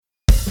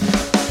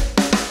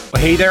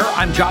Hey there,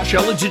 I'm Josh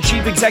Elledge, the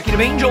Chief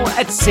Executive Angel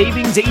at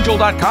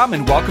SavingsAngel.com,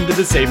 and welcome to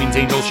the Savings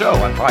Angel Show.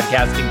 I'm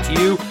podcasting to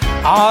you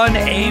on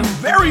a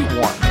very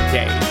warm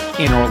day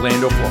in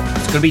Orlando, Florida.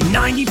 It's going to be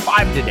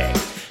 95 today.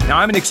 Now,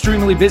 I'm an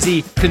extremely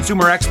busy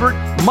consumer expert,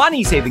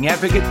 money-saving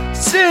advocate,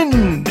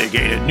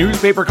 syndicated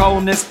newspaper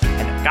columnist,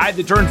 and a guy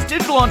that turns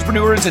digital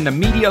entrepreneurs into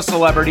media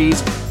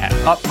celebrities at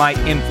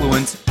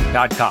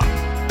UpMyInfluence.com.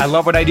 I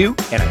love what I do,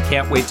 and I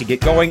can't wait to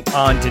get going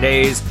on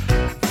today's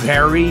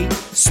very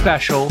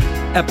special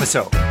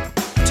episode.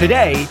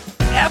 Today,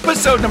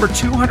 episode number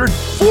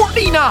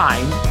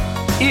 249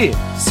 is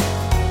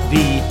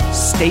the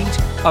state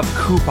of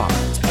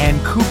coupons and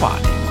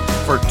couponing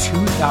for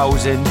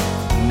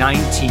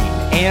 2019.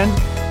 And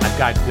I've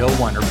got Bill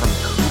Wonder from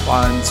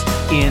Coupons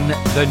in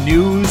the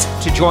News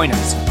to join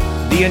us.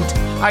 The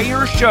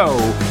entire show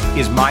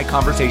is my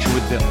conversation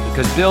with Bill,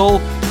 because Bill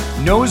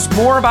knows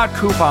more about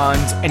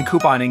coupons and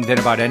couponing than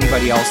about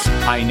anybody else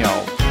I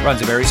know.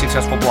 Runs a very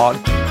successful blog,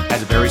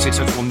 has a very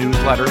successful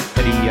newsletter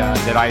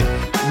that I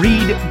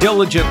read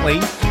diligently.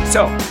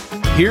 So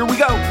here we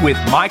go with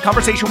my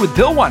conversation with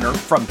Bill Wonder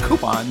from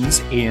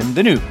Coupons in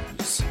the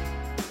News.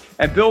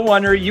 And Bill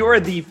Wonder, you are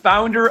the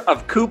founder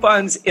of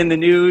Coupons in the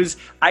News.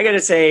 I got to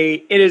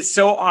say, it is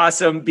so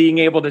awesome being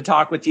able to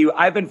talk with you.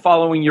 I've been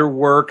following your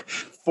work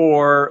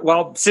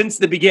since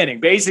the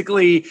beginning.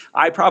 Basically,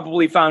 I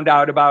probably found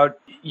out about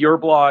your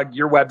blog,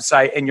 your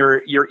website, and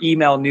your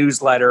email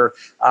newsletter,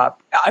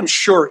 I'm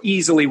sure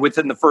easily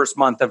within the first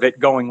month of it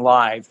going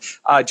live,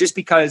 just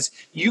because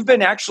you've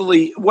been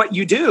what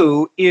you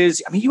do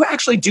is, you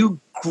actually do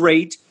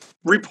great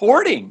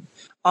reporting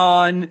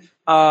on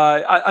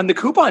the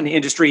coupon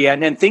industry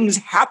and things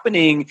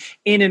happening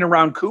in and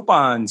around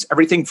coupons,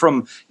 everything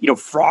from,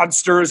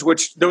 fraudsters,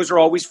 which those are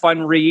always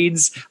fun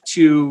reads,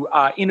 to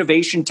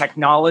innovation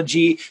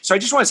technology. So I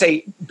just want to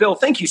say, Bill,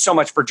 thank you so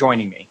much for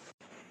joining me.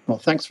 Well,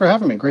 thanks for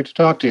having me. Great to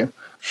talk to you.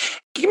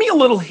 Give me a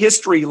little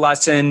history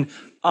lesson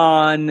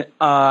on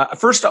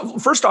first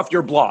off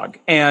your blog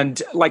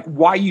and like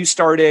why you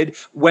started,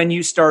 when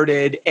you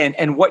started,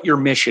 and what your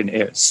mission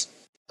is.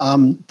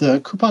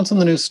 The Coupons in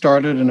the News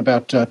started in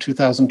about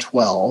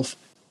 2012.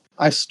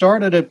 I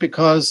started it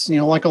because,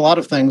 like a lot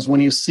of things,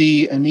 when you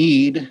see a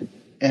need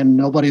and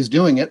nobody's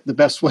doing it, the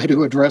best way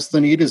to address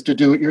the need is to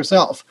do it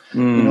yourself.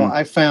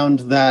 I found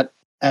that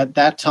at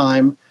that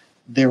time,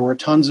 there were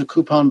tons of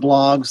coupon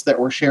blogs that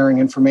were sharing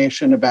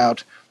information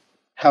about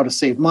how to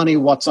save money,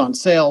 what's on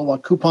sale,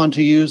 what coupon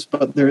to use,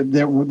 but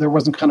there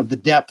wasn't kind of the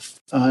depth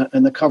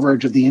and the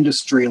coverage of the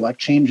industry, like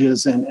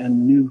changes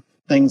and new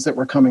things that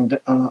were coming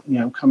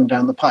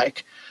down the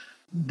pike.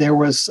 There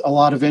was a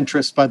lot of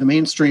interest by the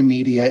mainstream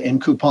media in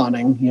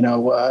couponing,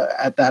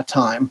 at that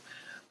time,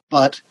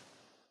 but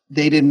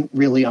they didn't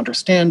really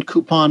understand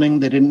couponing.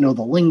 They didn't know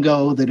the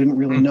lingo. They didn't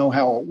really know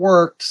how it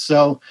worked.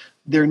 So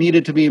there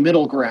needed to be a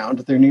middle ground.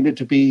 There needed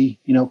to be,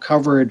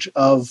 coverage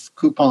of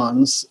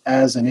coupons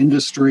as an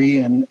industry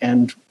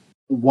and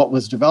what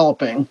was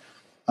developing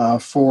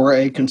for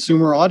a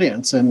consumer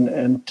audience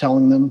and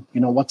telling them,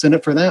 what's in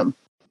it for them.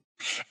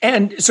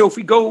 And so if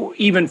we go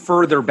even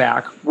further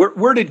back,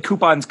 where did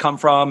coupons come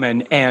from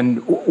and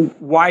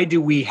why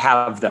do we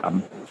have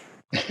them?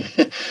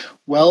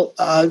 Well,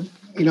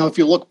 if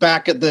you look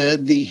back at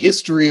the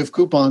history of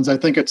coupons, I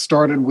think it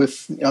started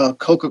with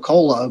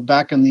Coca-Cola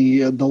back in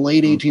the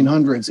late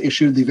 1800s,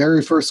 issued the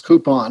very first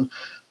coupon.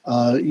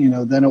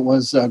 Then it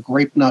was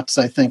Grape Nuts,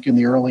 I think, in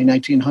the early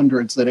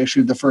 1900s that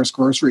issued the first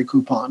grocery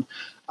coupon.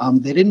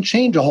 They didn't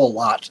change a whole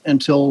lot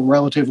until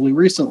relatively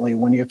recently,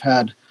 when you've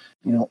had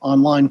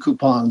online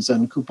coupons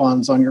and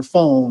coupons on your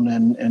phone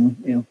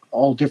and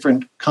all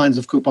different kinds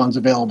of coupons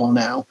available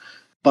now.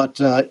 But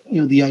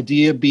the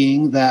idea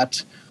being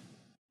that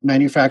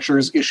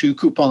manufacturers issue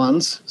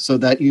coupons so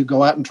that you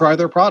go out and try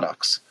their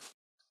products.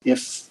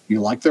 If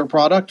you like their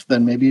product,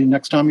 then maybe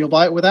next time you'll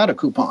buy it without a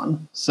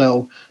coupon.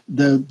 So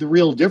the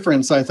real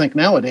difference, I think,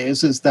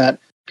 nowadays is that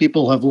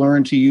people have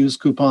learned to use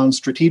coupons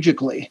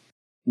strategically,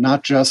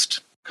 not just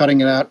cutting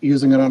it out,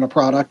 using it on a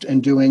product,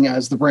 and doing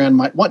as the brand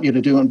might want you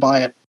to do and buy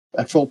it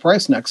at full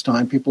price next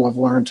time. People have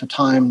learned to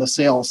time the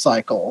sales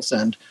cycles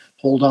and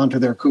hold on to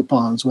their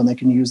coupons when they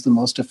can use them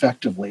most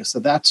effectively. So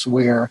that's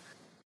where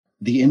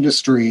the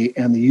industry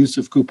and the use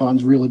of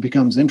coupons really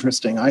becomes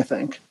interesting, I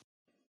think.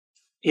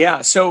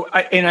 Yeah. So,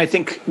 I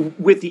think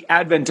with the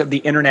advent of the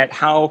internet,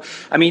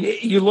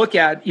 you look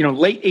at,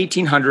 late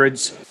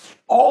 1800s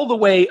all the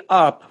way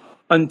up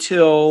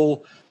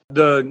until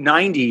the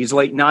 90s,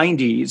 late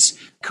 90s,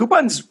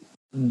 coupons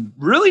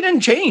really didn't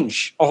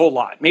change a whole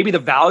lot. Maybe the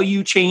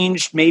value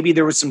changed. Maybe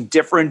there was some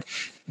different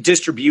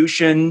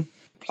distribution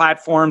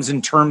platforms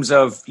in terms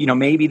of,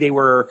 maybe they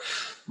were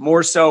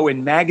more so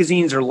in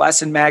magazines or less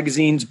in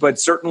magazines. But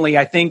certainly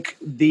I think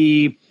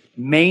the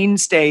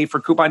mainstay for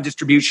coupon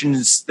distribution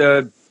is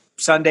the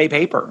Sunday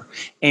paper.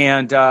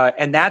 And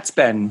that's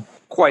been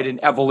quite an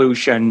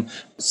evolution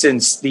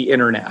since the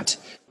internet.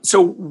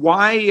 So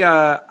why,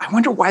 I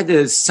wonder why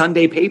the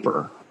Sunday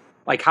paper,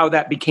 like how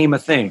that became a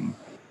thing.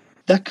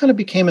 That kind of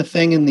became a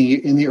thing in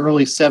the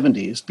early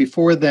 70s.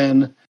 Before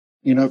then,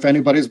 If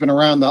anybody's been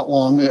around that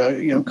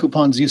long,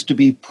 coupons used to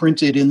be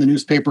printed in the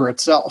newspaper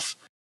itself,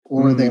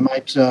 or they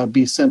might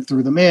be sent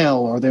through the mail,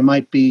 or they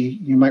might be,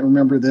 you might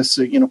remember this,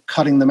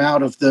 cutting them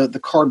out of the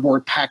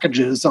cardboard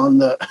packages on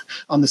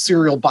the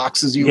cereal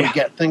boxes you would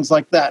get, things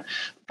like that.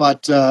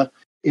 But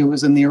it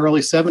was in the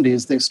early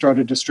 70s they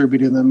started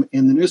distributing them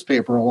in the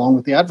newspaper along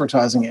with the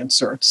advertising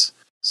inserts.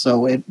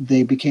 So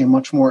they became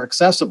much more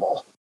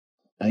accessible.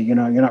 You're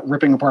not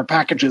ripping apart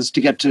packages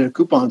to get to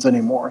coupons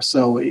anymore.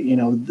 So,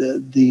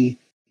 the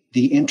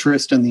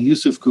interest and the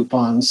use of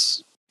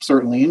coupons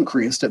certainly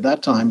increased at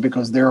that time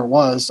because there it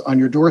was on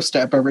your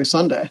doorstep every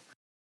Sunday.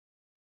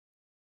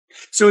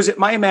 So is it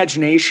my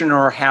imagination,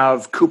 or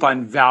have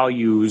coupon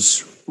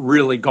values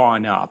really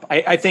gone up?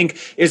 I think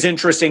is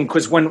interesting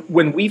because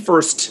when we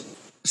first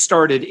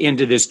started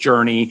into this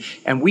journey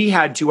and we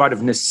had to, out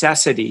of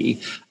necessity,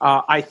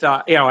 I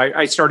thought,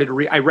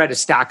 I read a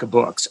stack of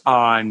books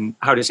on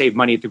how to save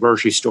money at the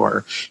grocery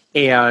store.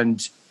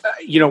 And,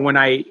 when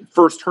I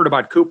first heard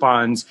about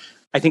coupons,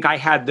 I think I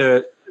had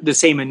the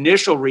same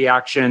initial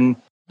reaction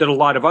that a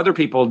lot of other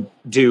people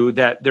do,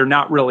 that they're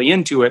not really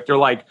into it. They're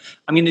like,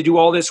 I'm going to do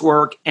all this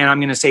work and I'm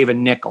going to save a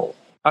nickel.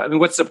 I mean,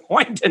 what's the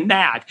point in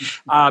that?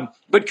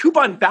 But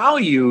coupon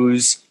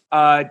values,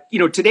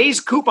 today's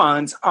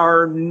coupons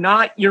are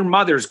not your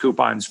mother's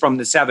coupons from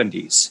the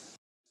 70s.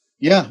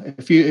 Yeah,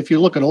 if you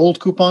look at old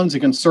coupons, you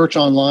can search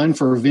online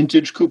for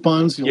vintage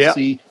coupons. You'll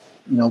see,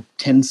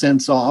 10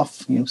 cents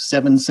off,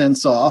 7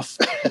 cents off,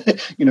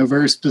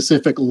 very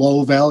specific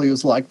low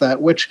values like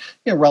that, which,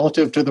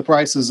 relative to the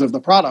prices of the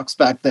products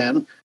back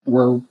then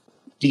were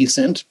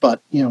decent.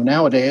 But,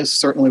 nowadays,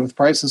 certainly with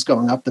prices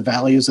going up, the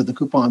values of the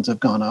coupons have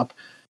gone up.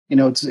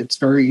 It's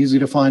very easy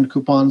to find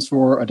coupons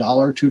for $1,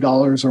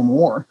 $2 or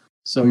more.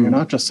 So you're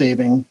not just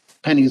saving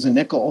pennies and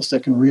nickels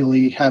that can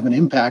really have an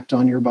impact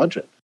on your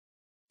budget.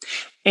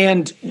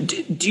 And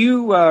do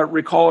you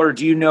recall, or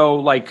do you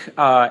know,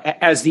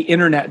 as the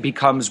internet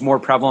becomes more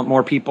prevalent,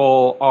 more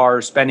people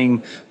are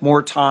spending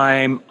more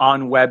time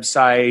on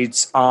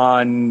websites,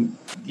 on,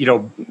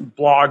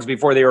 blogs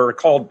before they were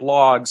called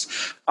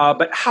blogs.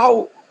 But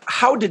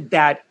how did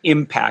that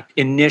impact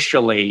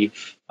initially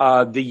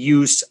the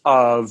use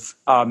of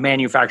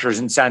manufacturers'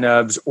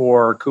 incentives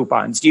or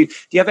coupons? Do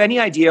you have any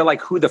idea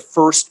who the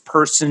first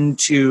person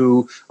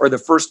or the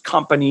first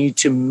company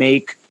to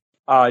make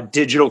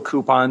digital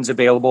coupons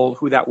available,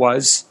 who that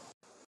was?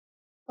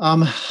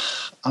 I'm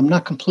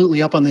not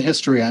completely up on the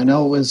history. I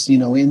know it was, it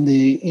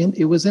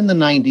was in the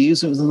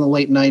 90s. It was in the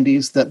late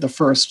 90s that the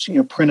first,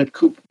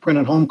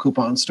 printed home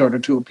coupons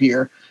started to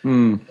appear.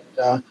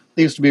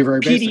 They used to be very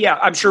basic. PDF.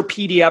 I'm sure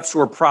PDFs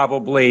were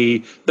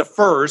probably the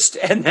first,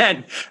 and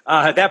then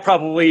that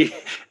probably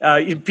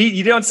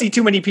you don't see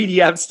too many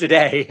PDFs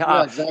today.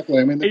 Yeah, exactly.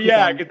 I mean,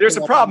 there's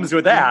some problems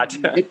with that.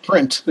 Hit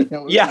print.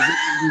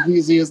 As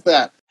easy as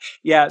that.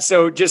 Yeah.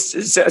 So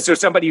so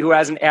somebody who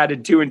hasn't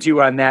added 2 and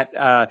 2 on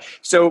that.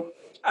 So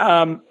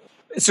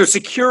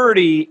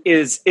security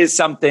is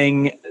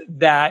something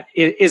that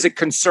is a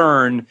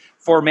concern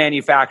for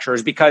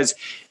manufacturers, because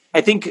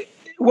I think.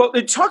 Well,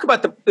 talk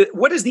about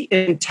what is the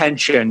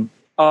intention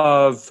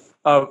of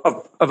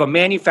a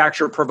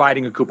manufacturer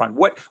providing a coupon?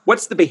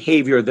 What's the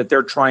behavior that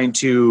they're trying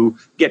to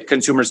get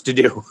consumers to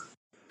do?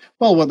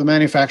 Well, what the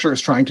manufacturer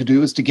is trying to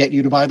do is to get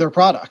you to buy their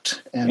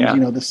product, and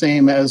the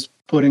same as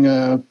putting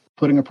a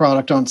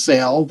product on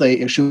sale, they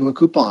issue a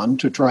coupon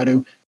to try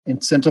to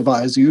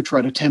incentivize you,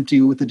 try to tempt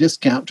you with a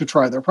discount to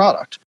try their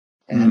product.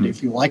 And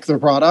if you like their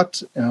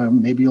product,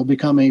 maybe you'll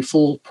become a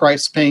full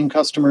price paying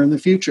customer in the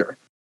future.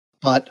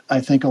 But I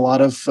think a lot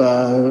of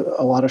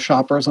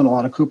shoppers and a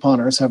lot of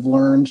couponers have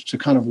learned to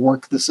kind of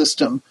work the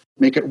system,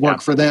 make it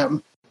work for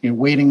them.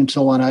 Waiting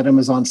until an item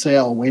is on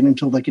sale, waiting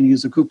until they can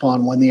use a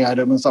coupon when the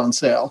item is on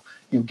sale.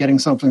 Getting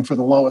something for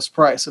the lowest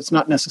price. It's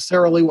not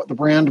necessarily what the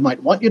brand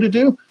might want you to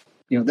do.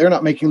 They're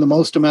not making the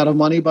most amount of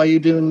money by you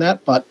doing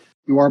that, but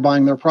you are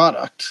buying their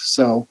product.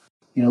 So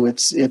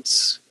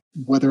it's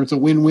whether it's a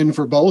win-win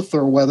for both,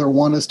 or whether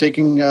one is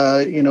taking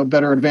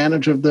better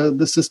advantage of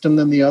the system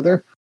than the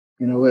other.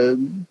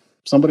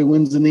 Somebody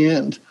wins in the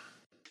end.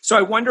 So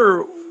I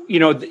wonder,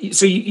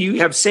 so you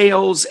have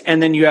sales and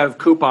then you have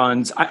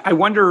coupons. I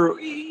wonder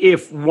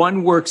if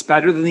one works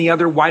better than the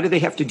other. Why do they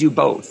have to do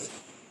both?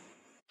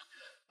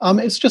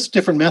 It's just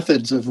different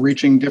methods of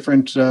reaching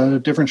different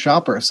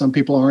shoppers. Some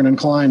people aren't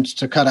inclined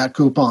to cut out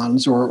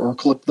coupons or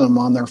clip them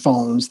on their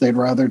phones. They'd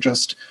rather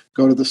just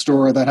go to the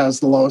store that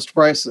has the lowest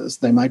prices.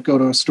 They might go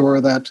to a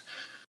store that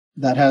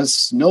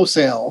has no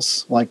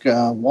sales, like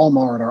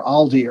Walmart or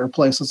Aldi or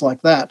places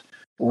like that.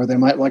 Or they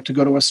might like to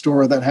go to a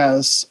store that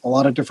has a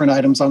lot of different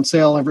items on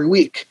sale every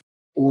week.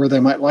 Or they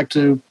might like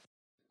to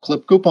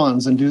clip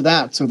coupons and do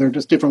that. So they're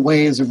just different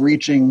ways of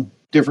reaching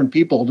different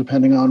people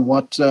depending on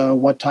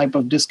what type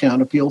of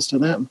discount appeals to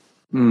them.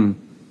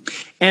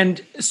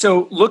 And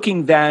so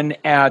looking then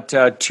at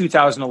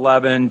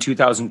 2011,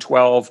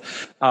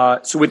 2012,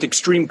 so with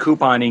extreme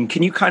couponing,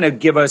 can you kind of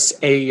give us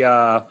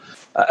a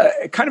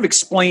kind of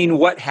explain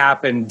what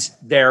happened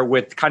there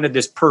with kind of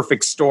this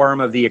perfect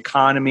storm of the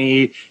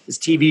economy, this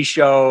TV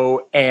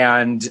show,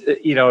 and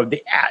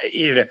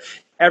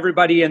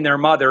everybody and their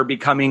mother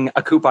becoming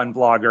a coupon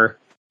blogger.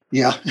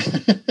 Yeah.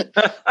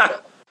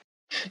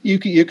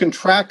 You can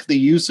track the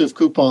use of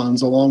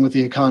coupons along with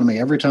the economy.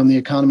 Every time the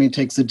economy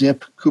takes a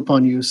dip,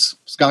 coupon use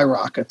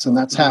skyrockets, and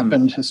that's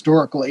happened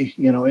historically,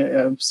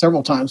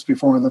 several times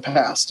before in the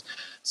past.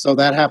 So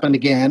that happened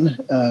again,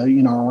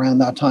 around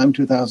that time,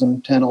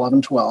 2010,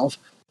 11, 12.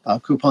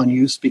 Coupon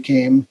use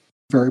became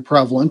very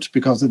prevalent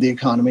because of the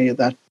economy at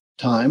that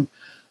time.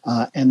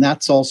 And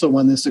that's also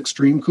when this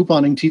extreme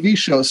couponing TV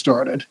show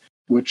started,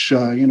 which,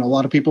 a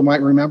lot of people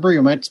might remember.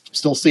 You might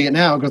still see it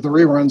now because the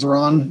reruns are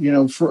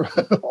on, for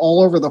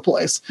all over the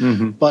place.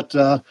 Mm-hmm. But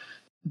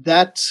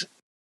that,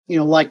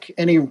 like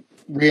any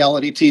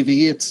reality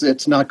TV,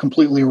 it's not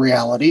completely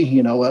reality.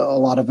 A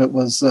lot of it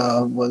was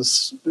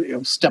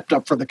stepped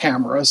up for the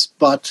cameras,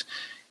 but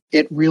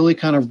it really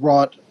kind of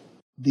brought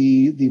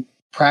the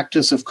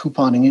practice of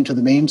couponing into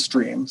the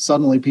mainstream.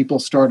 Suddenly people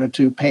started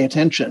to pay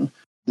attention.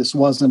 This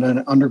wasn't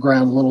an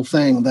underground little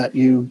thing that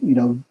you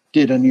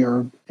did in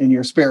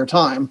your spare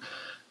time.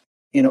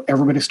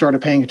 Everybody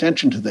started paying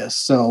attention to this.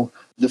 So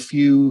the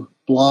few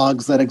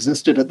blogs that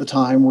existed at the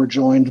time were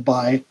joined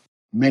by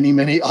many,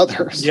 many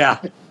others. Yeah.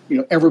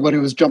 Everybody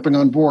was jumping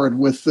on board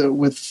with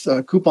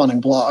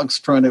couponing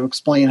blogs, trying to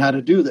explain how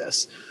to do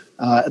this.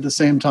 At the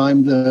same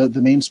time,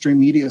 the mainstream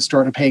media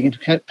started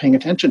paying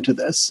attention to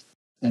this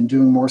and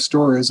doing more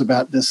stories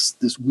about this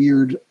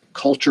weird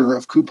culture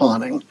of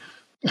couponing,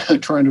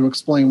 trying to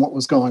explain what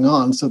was going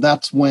on. So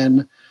that's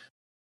when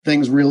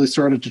things really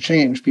started to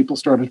change. People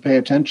started to pay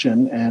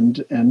attention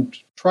and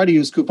try to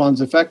use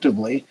coupons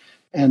effectively.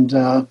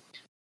 And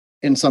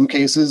in some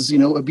cases,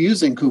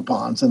 abusing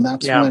coupons. And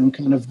that's when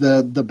kind of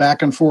the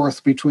back and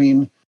forth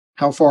between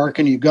how far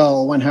can you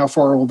go and how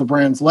far will the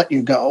brands let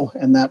you go.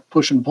 And that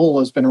push and pull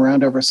has been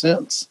around ever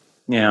since.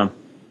 Yeah.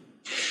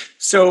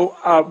 So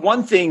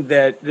one thing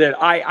that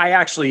I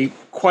actually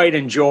quite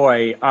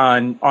enjoy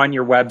on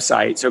your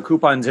website, so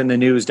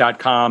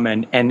couponsinthenews.com,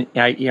 and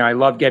I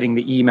love getting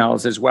the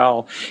emails as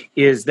well,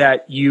 is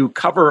that you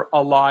cover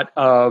a lot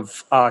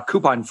of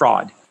coupon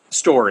fraud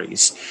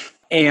stories.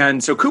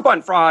 And so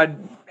coupon fraud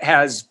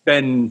has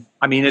been,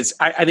 I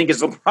think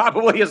it's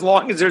probably as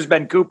long as there's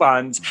been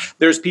coupons,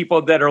 there's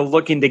people that are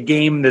looking to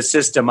game the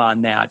system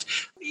on that.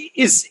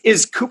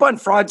 Is coupon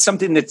fraud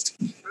something that's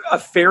a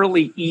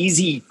fairly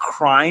easy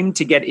crime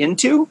to get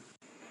into?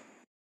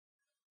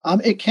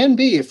 It can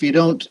be if you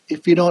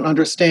don't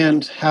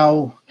understand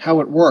how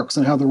it works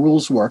and how the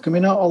rules work. A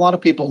lot of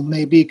people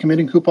may be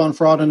committing coupon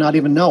fraud and not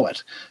even know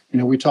it.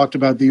 We talked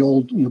about the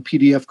old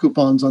PDF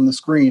coupons on the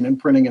screen and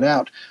printing it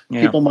out.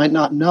 Yeah. People might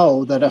not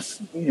know that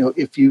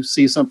if you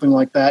see something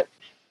like that,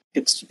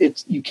 it's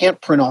you can't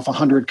print off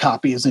 100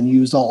 copies and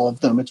use all of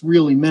them. It's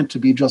really meant to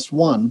be just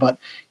one. But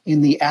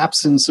in the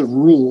absence of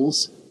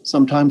rules,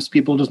 sometimes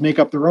people just make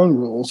up their own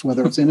rules,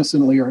 whether it's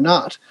innocently or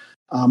not.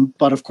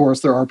 But of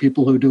course, there are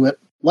people who do it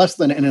less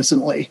than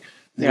innocently.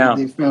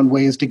 They've found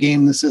ways to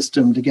game the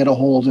system to get a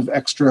hold of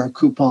extra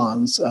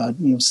coupons,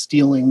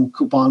 stealing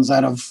coupons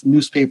out of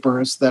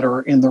newspapers that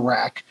are in the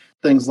rack,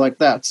 things like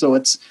that. So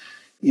it's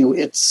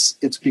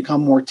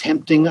become more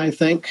tempting, I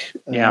think.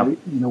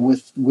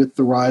 With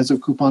the rise of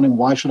couponing.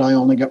 Why should I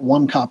only get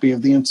one copy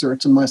of the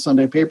inserts in my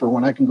Sunday paper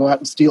when I can go out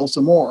and steal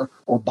some more,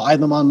 or buy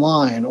them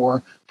online,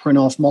 or print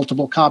off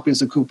multiple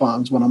copies of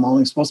coupons when I'm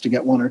only supposed to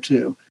get one or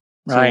two?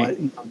 Right.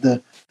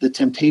 So the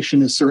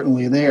temptation is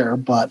certainly there,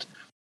 but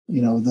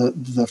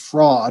the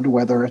fraud,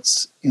 whether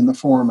it's in the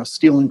form of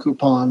stealing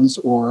coupons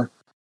or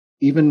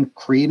even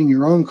creating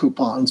your own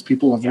coupons,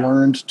 people have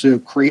learned to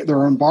create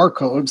their own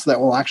barcodes that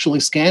will actually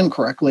scan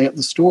correctly at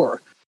the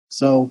store.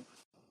 So,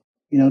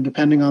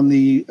 depending on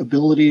the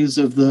abilities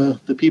of the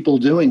people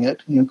doing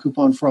it,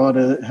 coupon fraud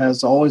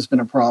has always been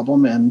a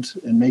problem and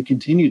may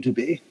continue to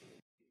be.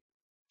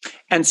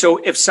 And so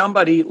if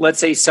somebody, let's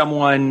say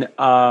someone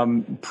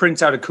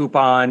prints out a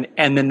coupon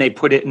and then they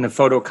put it in the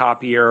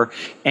photocopier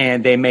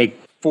and they make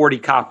 40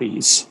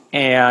 copies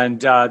and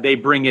they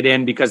bring it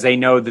in because they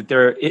know that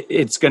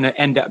it's going to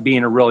end up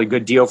being a really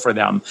good deal for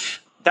them,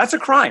 that's a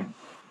crime,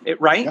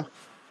 right?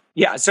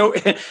 Yeah. So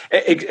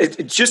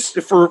just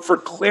for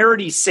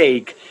clarity's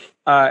sake,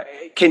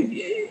 can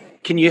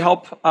you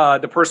help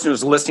the person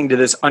who's listening to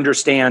this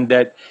understand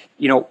that,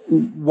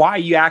 why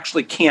you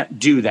actually can't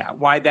do that?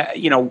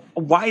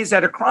 Why is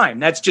that a crime?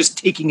 That's just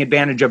taking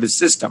advantage of a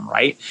system,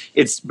 right?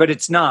 But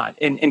it's not.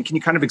 And can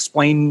you kind of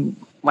explain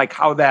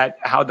how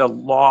the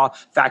law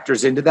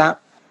factors into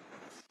that?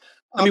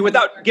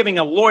 Without giving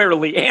a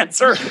lawyerly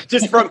answer,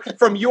 just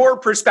from your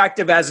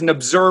perspective as an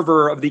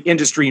observer of the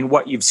industry and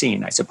what you've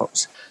seen, I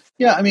suppose.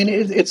 Yeah,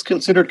 it's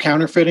considered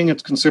counterfeiting.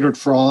 It's considered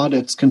fraud.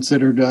 It's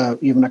considered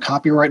even a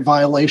copyright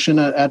violation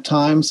at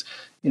times.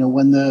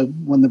 When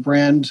the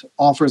brand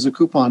offers a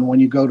coupon, when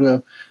you go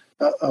to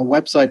a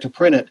website to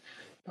print it,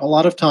 a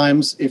lot of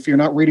times, if you're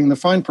not reading the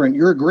fine print,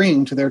 you're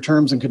agreeing to their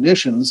terms and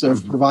conditions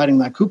of providing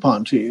that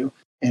coupon to you.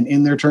 And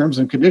in their terms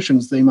and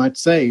conditions, they might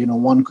say,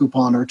 1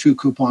 coupon or 2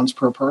 coupons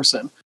per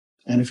person.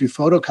 And if you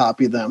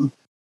photocopy them,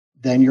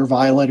 then you're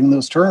violating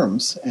those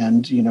terms.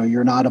 And,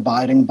 you're not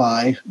abiding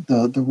by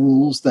the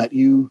rules that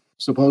you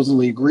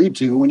supposedly agreed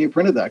to when you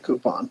printed that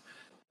coupon.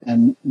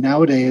 And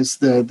nowadays,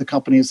 the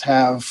companies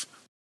have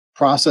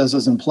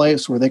processes in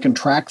place where they can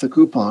track the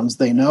coupons.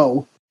 They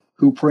know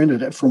who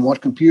printed it from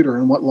what computer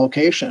and what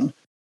location.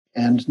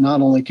 And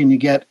not only can you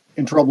get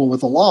in trouble with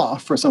the law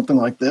for something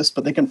like this,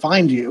 but they can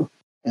find you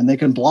and they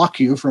can block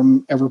you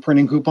from ever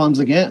printing coupons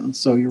again.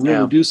 So you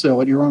really do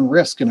so at your own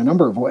risk in a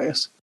number of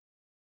ways.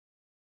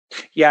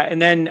 Yeah,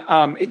 and then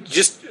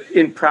just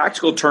in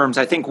practical terms,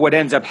 I think what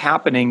ends up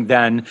happening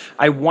then,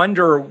 I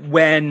wonder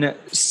when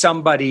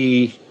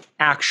somebody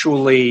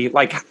actually,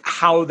 like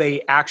how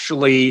they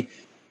actually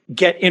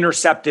get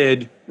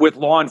intercepted with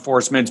law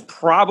enforcement,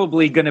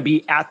 probably going to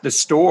be at the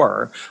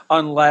store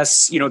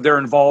unless, they're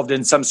involved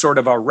in some sort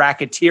of a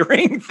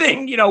racketeering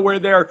thing, where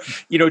they're,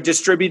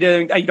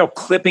 distributing,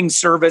 clipping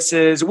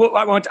services. Well,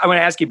 I want to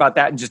ask you about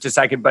that in just a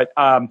second. But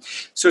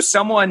so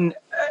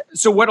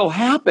what'll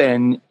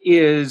happen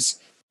is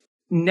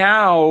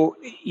now,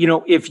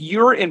 if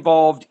you're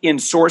involved in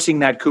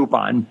sourcing that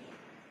coupon,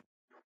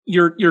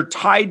 you're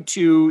tied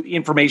to the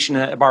information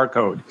in that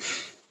barcode.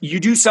 You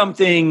do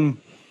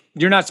something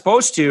you're not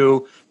supposed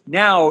to.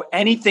 Now,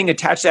 anything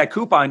attached to that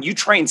coupon, you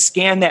try and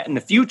scan that in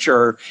the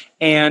future,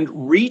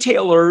 and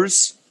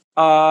retailers,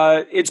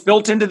 it's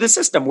built into the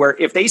system where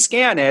if they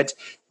scan it,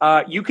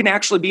 you can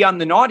actually be on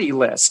the naughty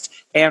list.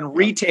 And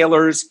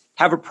retailers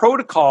have a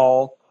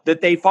protocol that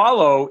they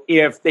follow.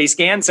 If they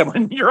scan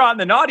someone, you're on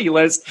the naughty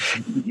list.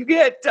 You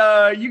get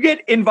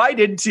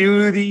invited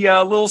to the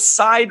little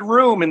side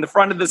room in the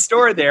front of the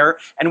store there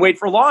and wait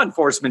for law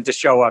enforcement to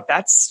show up.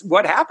 That's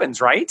what happens,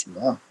 right?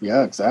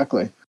 Yeah,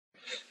 exactly.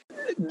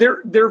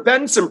 There have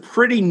been some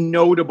pretty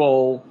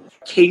notable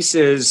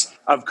cases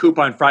of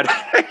coupon fraud.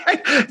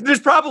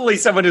 There's probably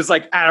someone who's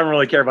like, I don't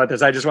really care about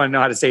this. I just want to know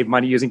how to save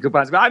money using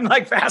coupons. But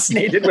I'm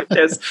fascinated with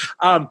this.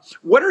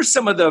 What are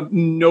some of the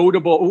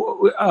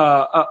notable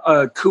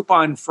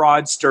coupon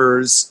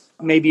fraudsters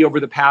maybe over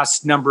the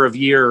past number of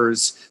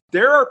years?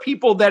 There are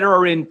people that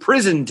are in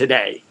prison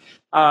today.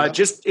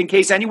 Just in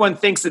case anyone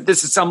thinks that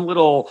this is some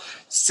little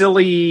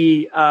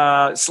silly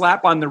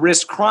slap on the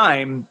wrist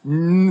crime,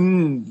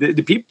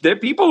 the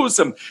people with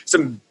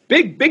some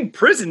big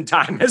prison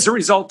time as a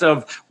result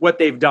of what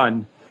they've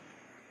done.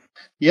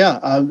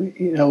 Yeah,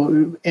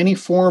 any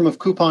form of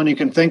coupon you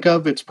can think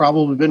of, it's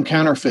probably been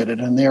counterfeited,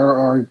 and there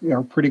are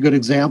pretty good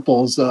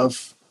examples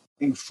of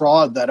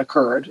fraud that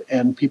occurred,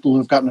 and people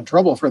who've gotten in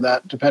trouble for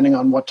that, depending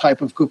on what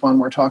type of coupon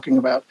we're talking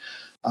about.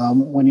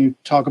 When you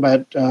talk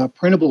about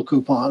printable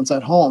coupons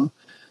at home,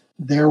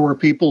 there were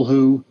people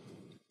who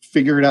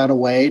figured out a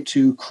way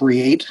to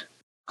create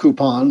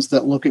coupons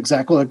that look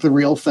exactly like the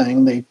real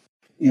thing. They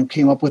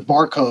came up with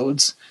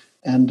barcodes,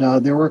 and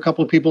there were a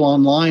couple of people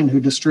online who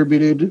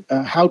distributed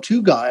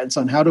how-to guides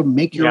on how to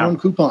make your own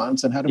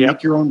coupons and how to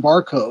make your own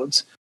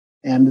barcodes.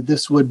 And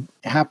this would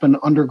happen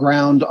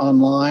underground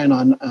online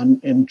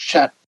in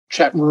chat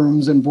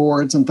rooms and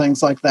boards and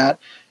things like that.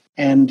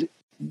 And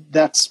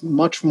that's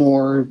much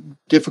more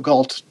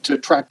difficult to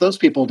track those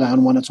people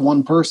down when it's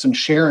one person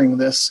sharing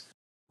this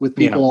with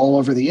people all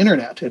over the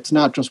internet. It's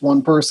not just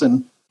one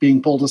person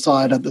being pulled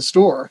aside at the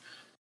store.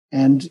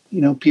 And,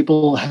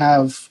 people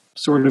have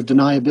sort of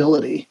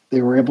deniability.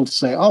 They were able to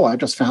say, oh, I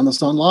just found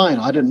this online.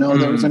 I didn't know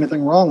there was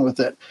anything wrong with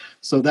it.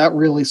 So that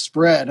really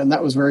spread, and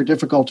that was very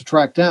difficult to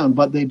track down.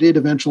 But they did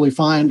eventually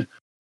find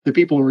the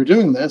people who were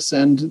doing this.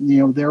 And,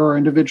 there are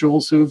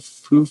individuals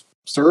who've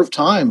served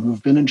time,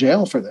 who've been in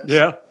jail for this.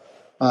 Yeah.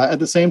 At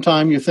the same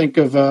time, you think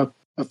of a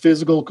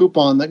physical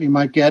coupon that you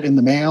might get in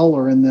the mail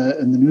or in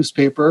the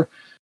newspaper.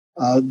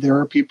 There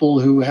are people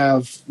who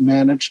have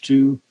managed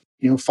to,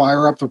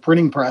 fire up the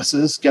printing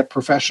presses, get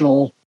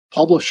professional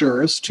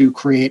publishers to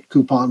create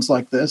coupons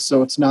like this.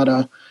 So it's not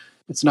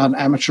an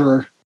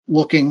amateur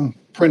looking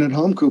printed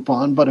home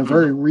coupon, but a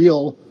very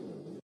real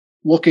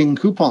looking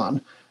coupon.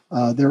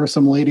 There were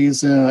some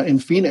ladies in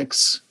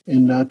Phoenix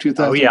in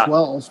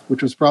 2012,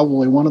 which was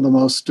probably one of the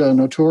most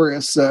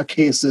notorious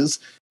cases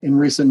in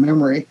recent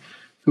memory,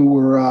 who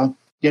were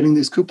getting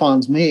these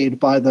coupons made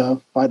by the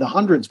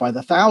hundreds, by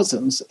the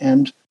thousands,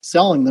 and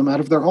selling them out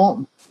of their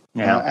home,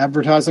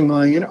 advertising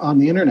on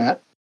the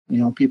internet.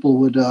 People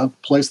would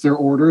place their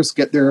orders,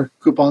 get their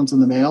coupons in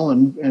the mail,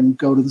 and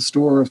go to the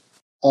store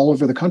all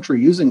over the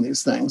country using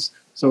these things.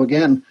 So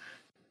again,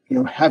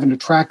 having to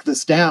track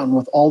this down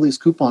with all these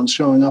coupons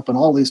showing up in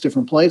all these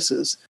different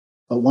places.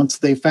 But once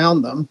they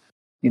found them,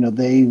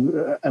 they,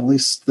 at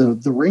least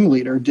the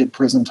ringleader, did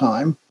prison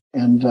time,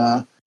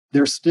 and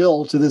they're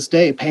still to this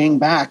day paying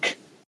back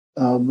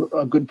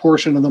a good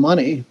portion of the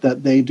money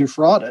that they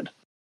defrauded.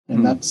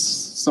 And that's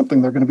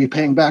something they're going to be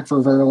paying back for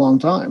a very long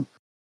time.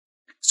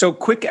 So,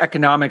 quick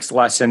economics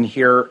lesson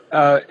here.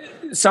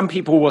 Some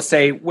people will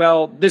say,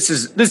 well, this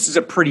is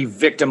a pretty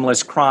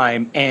victimless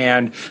crime,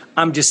 and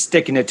I'm just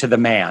sticking it to the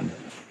man.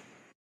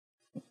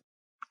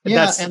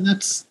 Yeah, and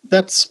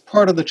that's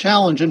part of the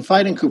challenge in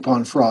fighting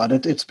coupon fraud.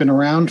 It's been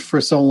around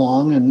for so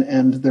long,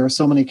 and there are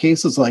so many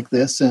cases like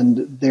this, and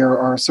there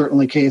are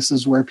certainly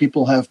cases where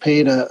people have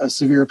paid a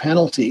severe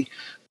penalty,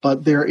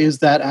 but there is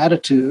that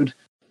attitude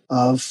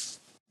of,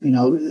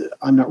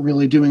 I'm not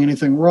really doing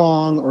anything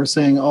wrong, or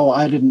saying, oh,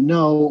 I didn't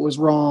know it was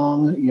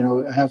wrong,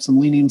 have some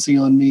leniency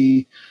on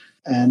me.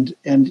 And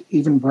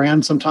even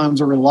brands sometimes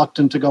are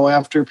reluctant to go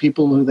after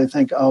people who they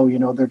think, oh,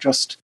 they're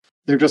just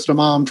a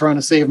mom trying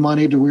to save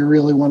money. Do we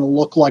really want to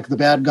look like the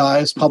bad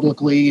guys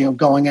publicly,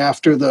 going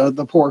after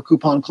the poor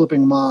coupon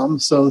clipping mom?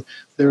 So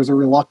there's a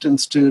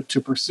reluctance to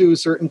pursue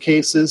certain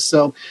cases.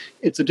 So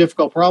it's a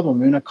difficult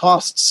problem. I mean, it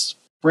costs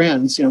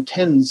brands,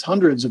 tens,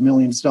 hundreds of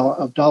millions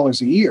of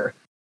dollars a year.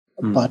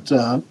 But,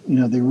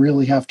 they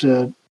really have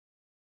to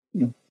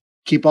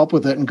keep up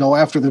with it and go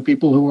after the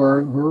people who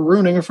are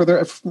ruining it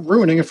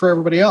for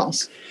everybody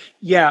else.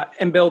 Yeah,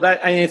 and Bill,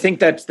 I think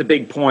that's the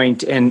big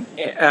point. And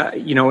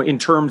in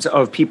terms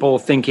of people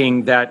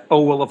thinking that,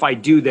 oh well, if I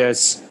do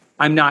this,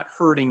 I'm not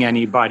hurting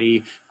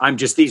anybody. I'm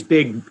just these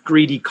big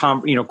greedy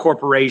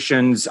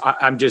corporations.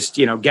 I'm just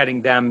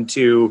getting them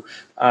to.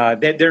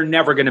 They're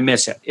never going to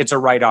miss it. It's a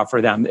write-off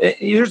for them.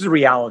 Here's the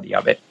reality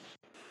of it: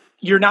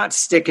 you're not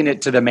sticking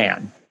it to the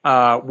man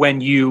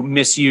when you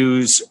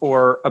misuse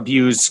or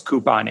abuse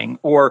couponing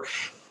or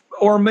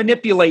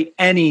manipulate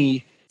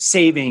any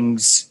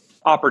savings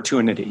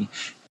opportunity.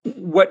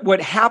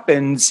 What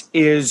happens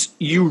is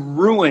you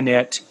ruin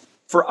it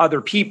for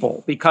other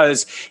people,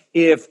 because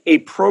if a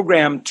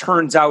program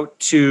turns out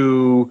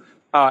to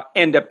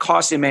end up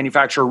costing a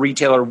manufacturer or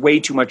retailer way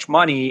too much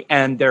money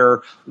and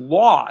their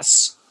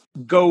loss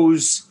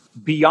goes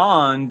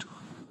beyond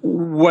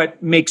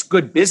what makes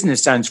good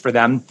business sense for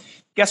them,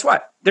 guess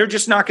what? They're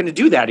just not going to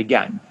do that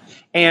again.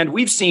 And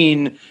we've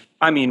seen,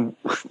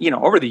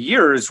 over the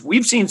years,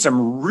 we've seen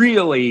some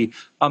really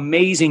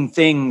amazing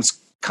things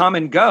come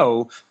and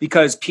go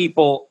because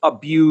people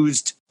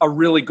abused a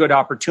really good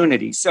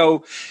opportunity.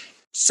 So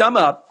sum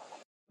up,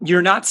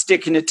 you're not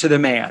sticking it to the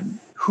man.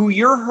 Who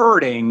you're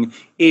hurting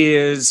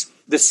is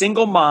the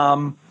single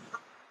mom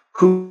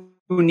who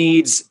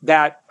needs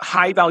that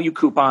high value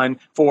coupon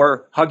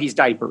for Huggies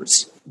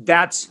diapers.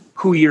 That's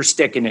who you're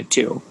sticking it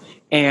to.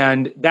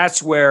 And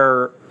that's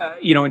where,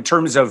 in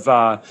terms of,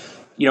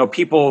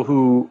 people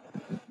who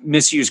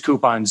misuse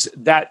coupons,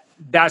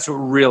 that's what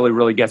really,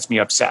 really gets me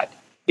upset,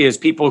 is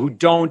people who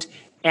don't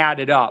add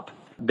it up,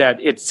 that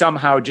it's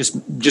somehow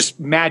just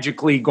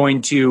magically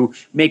going to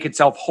make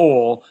itself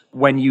whole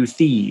when you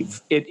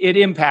thieve. It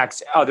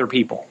impacts other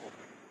people.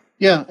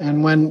 Yeah,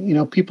 and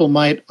when, people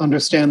might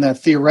understand that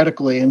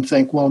theoretically and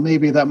think, well,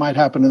 maybe that might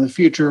happen in the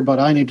future, but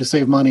I need to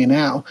save money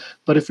now.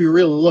 But if you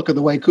really look at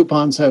the way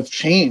coupons have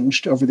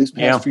changed over these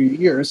past few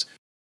years,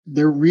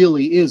 there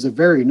really is a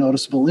very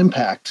noticeable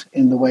impact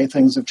in the way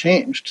things have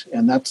changed.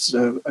 And that's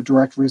a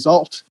direct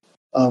result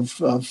of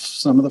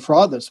some of the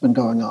fraud that's been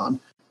going on.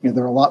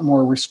 There are a lot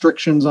more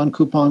restrictions on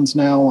coupons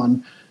now,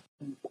 on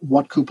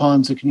what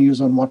coupons you can use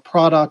on what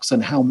products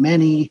and how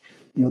many.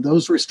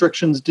 Those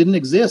restrictions didn't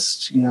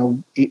exist,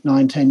 8,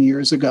 9, 10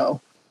 years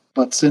ago.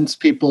 But since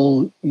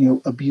people,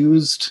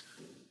 abused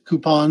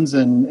coupons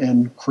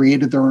and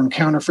created their own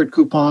counterfeit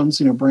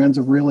coupons, brands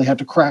have really had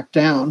to crack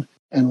down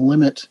and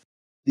limit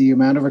the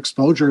amount of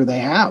exposure they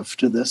have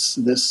to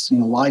this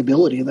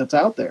liability that's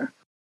out there.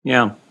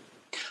 Yeah.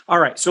 All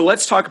right. So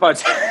let's talk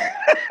about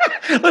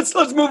let's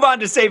move on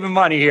to saving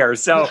money here.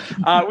 So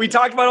we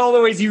talked about all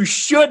the ways you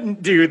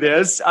shouldn't do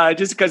this,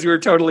 just because we were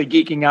totally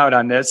geeking out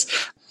on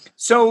this.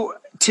 So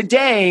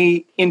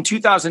today, in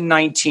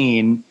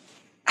 2019,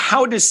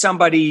 how does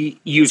somebody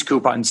use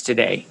coupons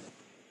today?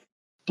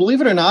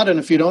 Believe it or not, and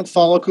if you don't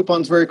follow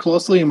coupons very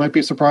closely, you might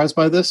be surprised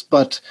by this,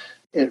 but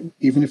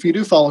even if you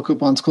do follow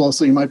coupons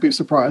closely, you might be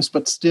surprised.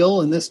 But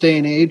still, in this day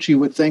and age, you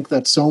would think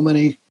that so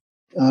many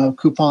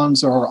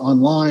coupons are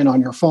online,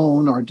 on your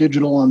phone, or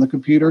digital on the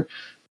computer.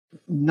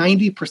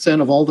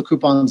 90% of all the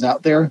coupons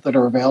out there that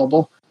are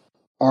available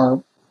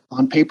are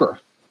on paper.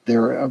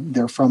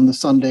 They're from the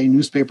Sunday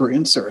newspaper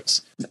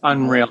inserts.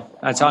 Unreal.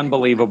 That's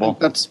unbelievable.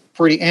 That's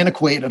pretty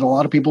antiquated. A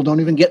lot of people don't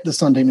even get the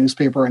Sunday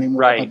newspaper anymore.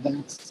 Right. But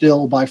that's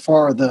still by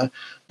far the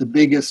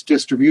biggest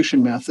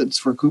distribution methods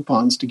for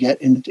coupons to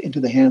get into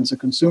the hands of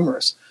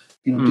consumers.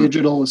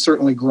 Digital is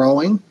certainly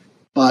growing,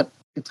 but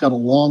it's got a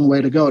long way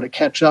to go to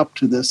catch up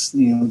to this,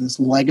 this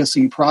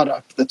legacy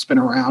product that's been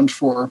around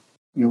for,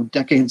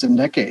 decades and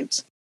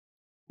decades.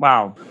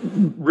 Wow.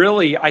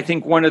 Really, I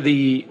think one of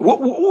the,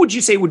 what would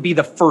you say would be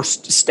the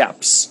first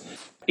steps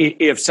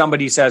if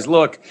somebody says,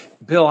 look,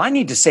 Bill, I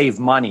need to save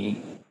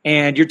money,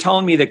 and you're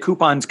telling me that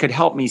coupons could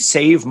help me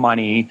save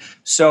money.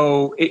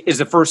 So is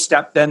the first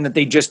step then that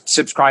they just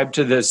subscribe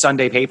to the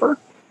Sunday paper?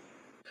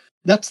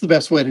 That's the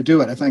best way to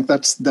do it. I think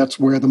that's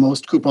where the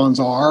most coupons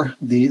are,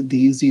 the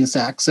easiest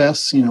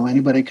access.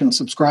 Anybody can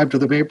subscribe to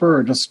the paper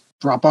or just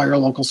drop by your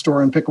local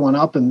store and pick one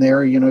up, and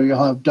there,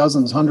 you'll have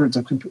dozens, hundreds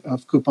of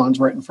coupons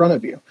right in front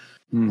of you.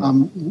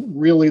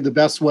 Really, the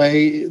best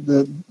way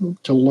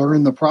to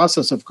learn the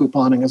process of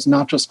couponing is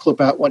not just clip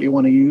out what you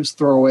want to use,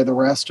 throw away the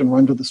rest, and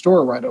run to the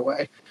store right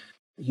away.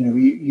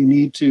 You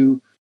need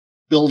to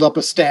build up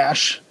a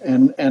stash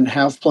and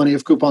have plenty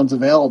of coupons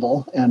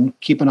available, and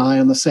keep an eye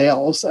on the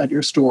sales at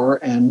your store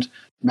and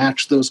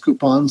match those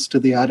coupons to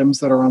the items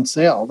that are on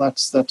sale.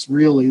 That's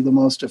really the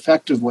most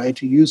effective way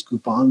to use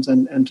coupons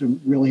and to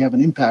really have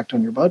an impact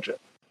on your budget.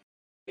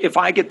 If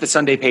I get the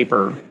Sunday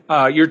paper,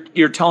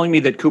 you're telling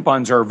me that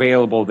coupons are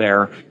available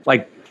there.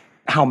 Like,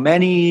 how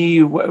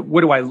many?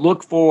 What do I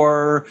look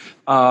for?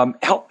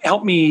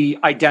 Help me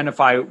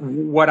identify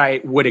what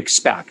I would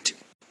expect.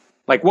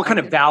 Like, what kind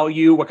of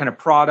value? What kind of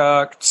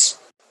products?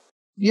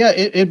 Yeah,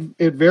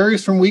 it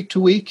varies from week to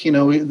week.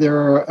 There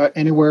are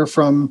anywhere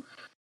from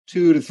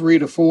 2 to 3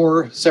 to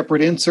 4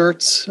 separate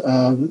inserts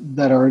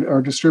that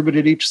are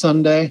distributed each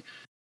Sunday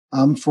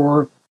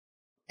for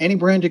any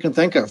brand you can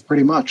think of,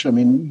 pretty much. I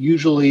mean,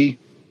 usually,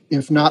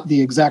 if not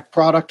the exact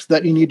product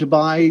that you need to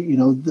buy,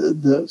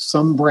 the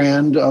some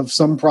brand of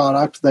some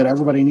product that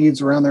everybody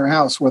needs around their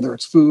house, whether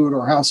it's food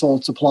or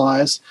household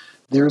supplies,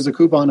 there's a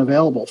coupon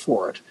available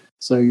for it.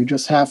 So you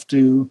just have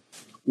to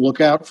look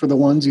out for the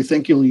ones you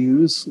think you'll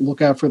use.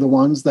 Look out for the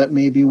ones that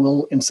maybe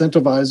will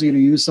incentivize you to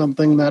use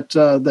something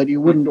that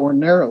you wouldn't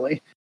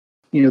ordinarily.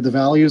 The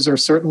values are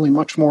certainly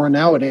much more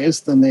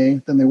nowadays than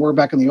they were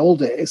back in the old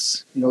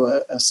days.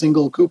 A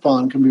single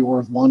coupon can be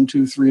worth $1,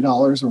 $2,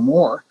 $3 or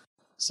more.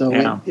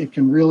 So it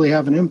can really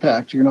have an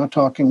impact. You're not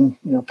talking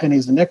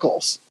pennies and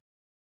nickels.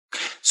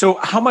 So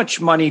how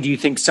much money do you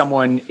think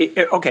someone?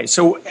 Okay,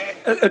 so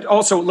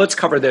also let's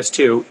cover this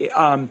too.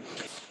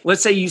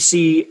 Let's say you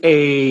see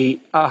a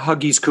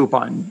Huggies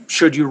coupon.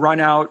 Should you run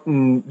out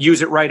and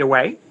use it right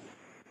away?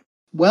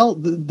 Well,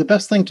 the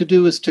best thing to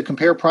do is to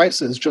compare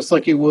prices, just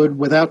like you would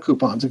without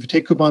coupons. If you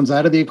take coupons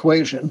out of the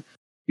equation,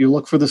 you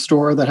look for the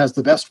store that has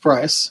the best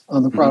price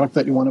on the product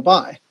that you want to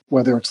buy,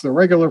 whether it's the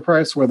regular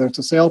price, whether it's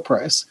a sale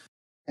price.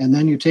 And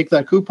then you take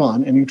that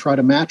coupon and you try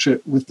to match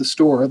it with the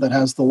store that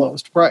has the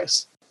lowest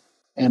price.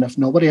 And if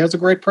nobody has a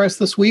great price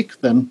this week,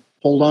 then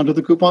hold on to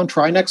the coupon,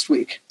 try next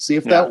week, see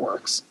if that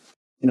works.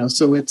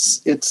 So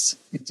it's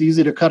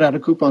easy to cut out a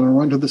coupon and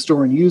run to the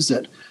store and use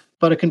it,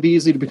 but it can be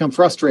easy to become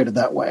frustrated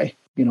that way.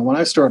 When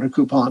I started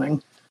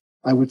couponing,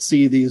 I would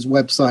see these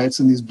websites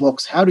and these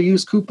books, how to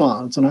use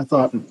coupons. And I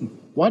thought,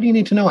 why do you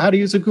need to know how to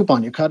use a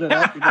coupon? You cut it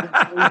out, you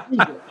don't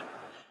use it.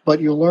 But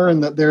you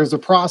learn that there's a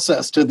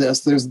process to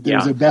this. There's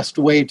a best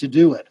way to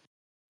do it.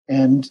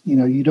 And,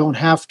 you don't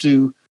have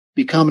to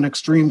become an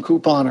extreme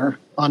couponer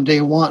on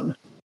day one.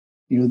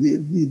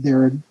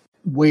 There are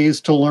ways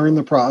to learn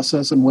the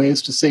process and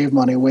ways to save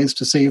money, ways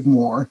to save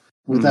more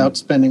without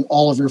spending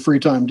all of your free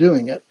time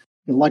doing it.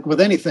 Like with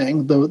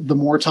anything, the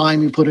more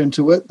time you put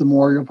into it, the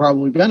more you'll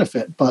probably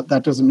benefit. But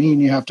that doesn't mean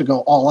you have to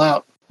go all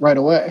out right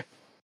away.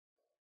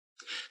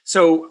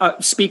 So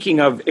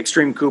speaking of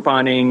extreme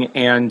couponing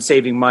and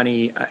saving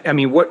money, I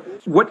mean,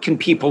 what can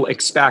people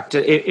expect?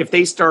 If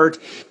they start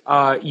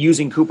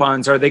using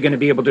coupons, are they going to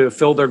be able to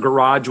fill their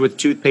garage with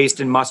toothpaste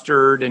and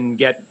mustard and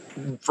get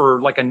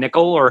for like a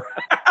nickel? Or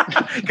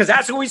because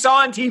that's what we saw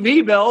on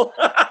TV, Bill.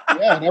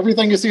 Yeah, and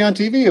everything you see on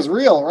TV is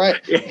real, right?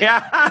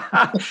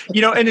 Yeah.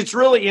 And it's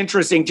really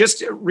interesting.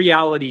 Just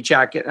reality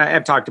check.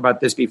 I've talked about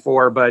this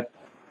before, but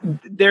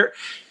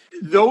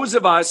those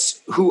of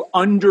us who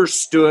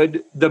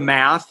understood the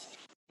math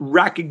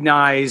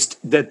recognized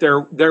that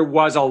there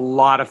was a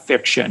lot of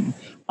fiction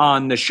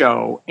on the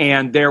show,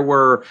 and there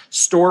were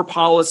store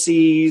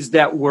policies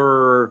that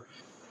were,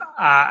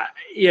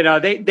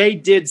 they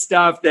did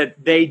stuff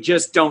that they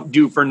just don't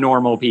do for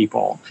normal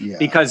people,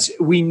 because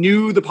we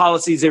knew the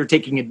policies they were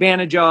taking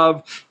advantage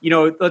of.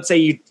 Let's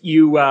say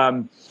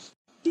you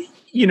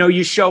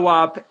show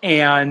up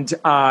and,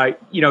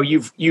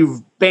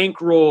 you've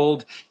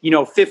bankrolled,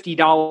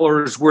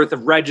 $50 worth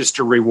of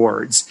register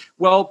rewards.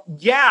 Well,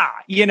 you're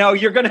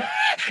going to,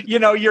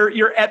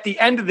 you're at the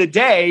end of the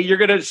day, you're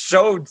going to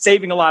show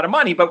saving a lot of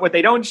money. But what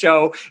they don't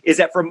show is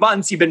that for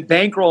months you've been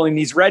bankrolling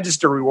these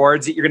register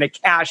rewards that you're going to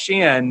cash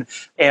in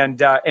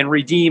and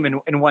redeem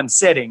in one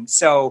sitting.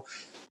 So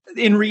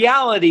in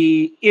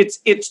reality,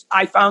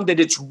 I found that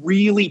it's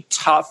really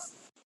tough.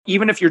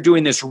 Even if you're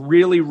doing this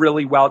really,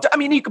 really well, I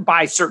mean, you could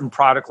buy certain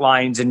product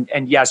lines and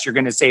yes, you're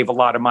going to save a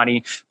lot of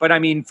money. But I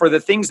mean, for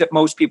the things that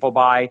most people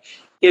buy,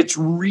 it's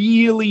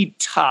really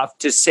tough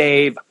to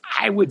save,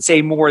 I would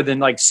say, more than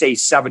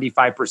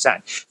 75%.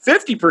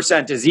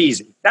 50% is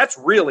easy. That's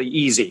really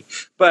easy.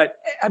 But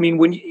I mean,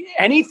 when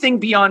anything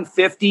beyond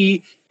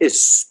 50,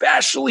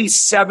 especially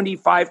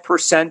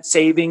 75%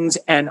 savings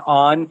and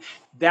on,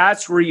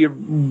 that's where it's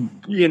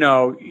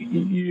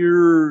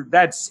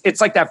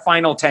like that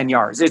final 10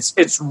 yards.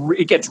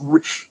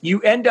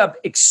 You end up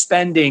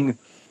expending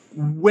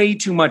way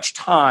too much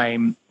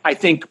time, I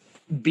think,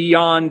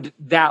 beyond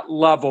that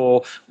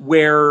level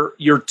where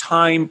your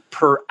time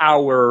per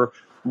hour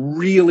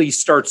really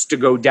starts to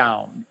go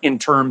down in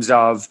terms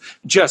of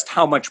just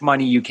how much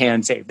money you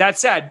can save. That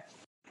said,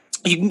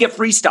 you can get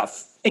free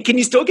stuff And can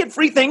you still get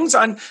free things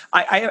on?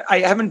 I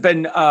haven't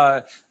been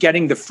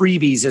getting the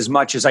freebies as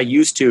much as I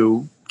used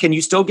to. Can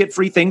you still get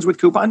free things with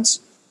coupons?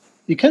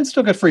 You can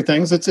still get free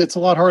things. It's a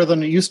lot harder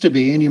than it used to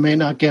be, and you may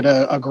not get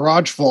a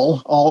garage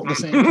full all at the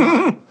same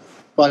time.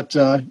 But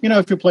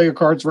if you play your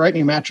cards right and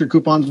you match your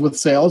coupons with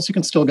sales, you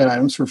can still get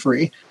items for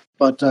free.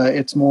 But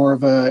it's more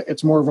of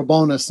a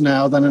bonus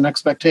now than an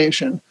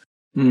expectation.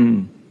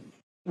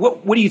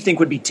 What do you think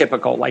would be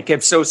typical?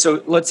 Like so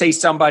let's say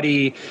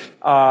somebody,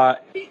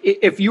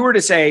 if you were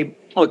to say,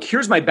 look,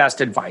 here's my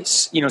best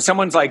advice.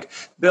 Someone's like,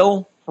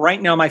 Bill,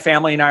 right now my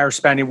family and I are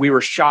spending, we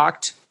were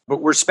shocked,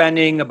 but we're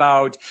spending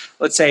about,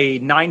 let's say,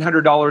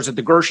 $900 at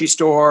the grocery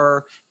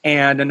store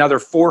and another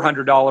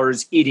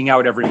 $400 eating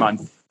out every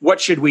month. What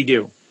should we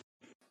do?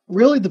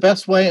 Really, the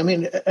best way,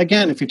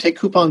 again, if you take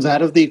coupons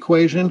out of the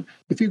equation,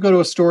 if you go to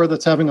a store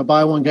that's having a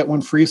buy one, get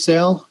one free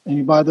sale and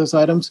you buy those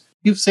items,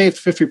 you've saved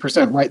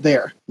 50% right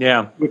there.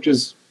 Yeah. Which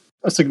is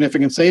a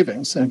significant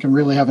savings and can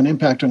really have an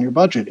impact on your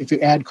budget. If you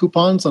add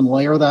coupons and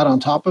layer that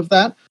on top of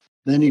that,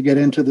 then you get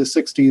into the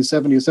 60,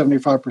 70,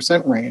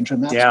 75% range,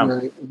 and that's where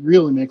it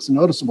really makes a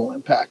noticeable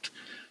impact.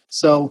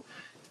 So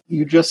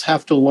you just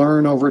have to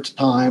learn over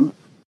time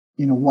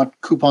what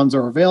coupons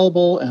are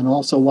available and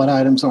also what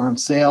items are on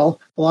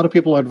sale. A lot of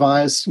people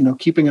advise,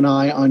 keeping an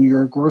eye on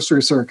your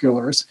grocery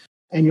circulars,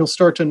 and you'll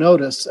start to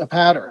notice a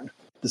pattern.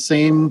 The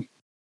same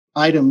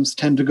items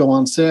tend to go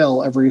on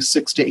sale every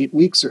 6 to 8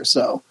 weeks or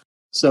so.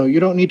 So you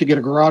don't need to get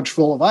a garage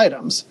full of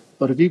items,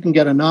 but if you can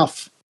get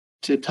enough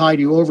to tide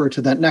you over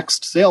to that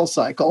next sales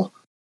cycle,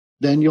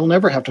 then you'll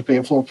never have to pay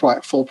a full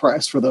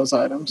price for those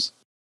items.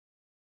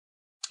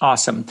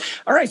 Awesome.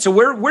 All right. So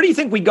where do you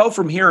think we go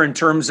from here in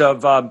terms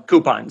of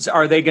coupons?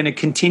 Are they going to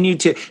continue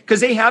to, because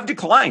they have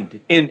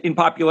declined in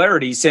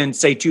popularity since,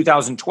 say,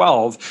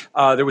 2012.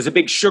 There was a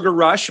big sugar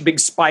rush, a big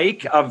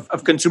spike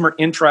of consumer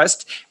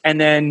interest. And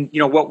then,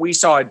 what we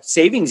saw at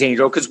Savings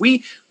Angel, because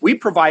we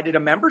provided a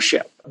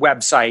membership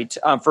website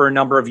for a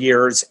number of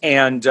years.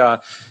 And,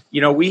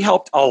 we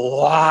helped a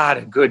lot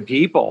of good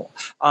people.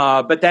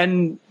 But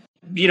then,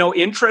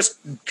 interest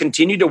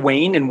continued to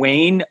wane and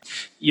wane.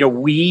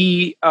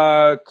 We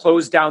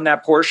closed down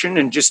that portion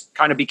and just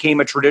kind of became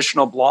a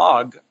traditional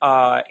blog.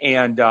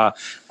 And the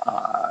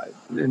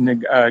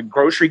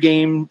grocery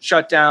game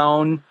shut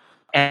down.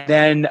 And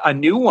then a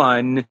new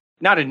one,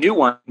 not a new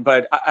one,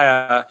 but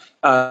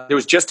there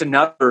was just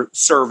another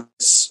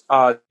service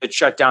that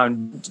shut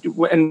down.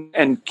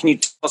 And can you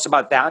tell us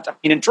about that?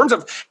 In terms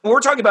of what we're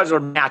talking about is our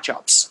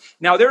matchups.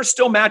 Now, there are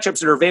still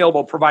matchups that are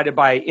available provided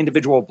by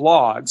individual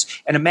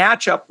blogs. And a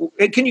matchup,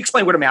 can you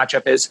explain what a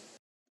matchup is?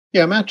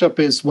 Yeah, a matchup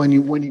is when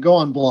you go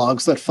on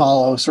blogs that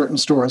follow certain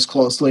stores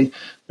closely,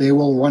 they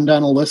will run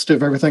down a list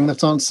of everything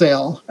that's on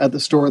sale at the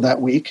store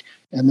that week,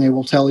 and they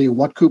will tell you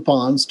what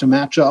coupons to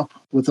match up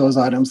with those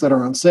items that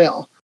are on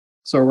sale.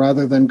 So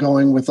rather than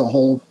going with a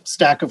whole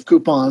stack of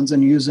coupons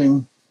and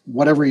using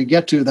whatever you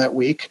get to that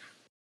week,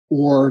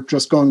 or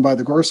just going by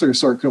the grocery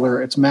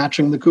circular, it's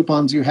matching the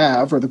coupons you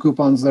have or the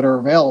coupons that are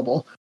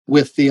available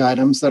with the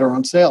items that are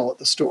on sale at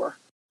the store.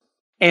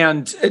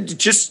 And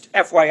just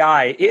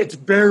FYI, it's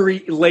very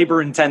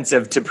labor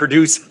intensive to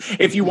produce.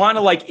 If you want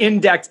to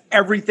index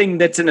everything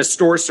that's in a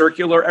store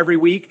circular every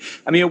week,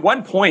 at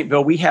one point,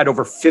 Bill, we had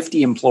over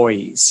 50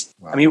 employees.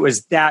 Wow. It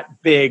was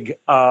that big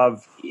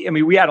of,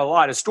 we had a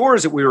lot of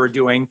stores that we were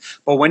doing,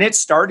 but when it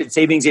started,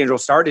 Savings Angel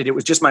started, it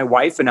was just my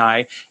wife and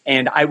I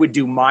would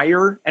do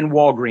Meijer and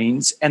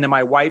Walgreens, and then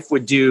my wife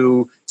would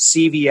do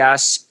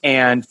CVS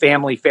and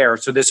Family Fare.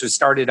 So this was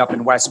started up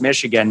in West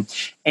Michigan,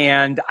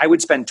 and I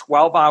would spend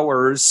 12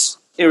 hours.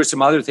 There were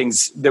some other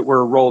things that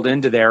were rolled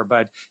into there,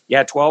 but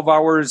 12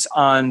 hours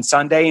on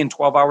Sunday and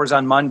 12 hours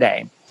on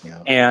Monday. Yeah.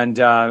 And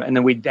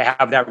then we'd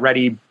have that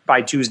ready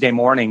by Tuesday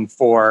morning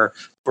for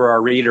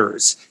our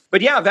readers.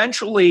 But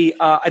eventually,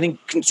 I think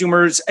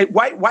consumers.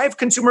 Why have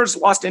consumers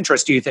lost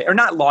interest? Do you think, or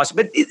not lost,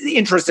 but the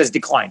interest has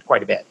declined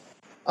quite a bit?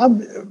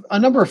 A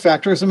number of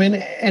factors.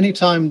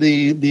 Anytime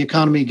the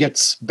economy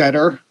gets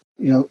better,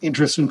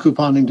 interest in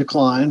couponing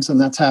declines, and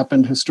that's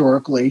happened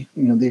historically.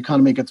 The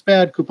economy gets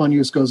bad, coupon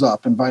use goes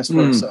up, and vice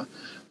versa.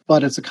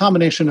 But it's a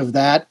combination of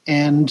that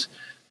and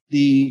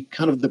the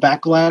kind of the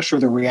backlash or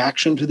the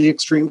reaction to the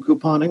extreme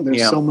couponing.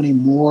 There's so many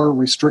more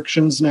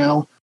restrictions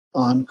now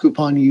on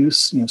coupon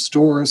use.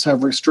 Stores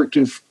have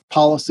restrictive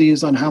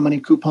policies on how many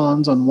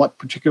coupons on what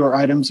particular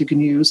items you can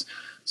use.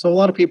 So a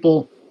lot of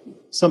people,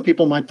 some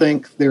people might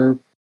think their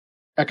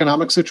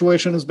economic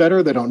situation is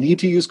better. They don't need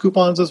to use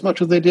coupons as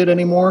much as they did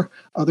anymore.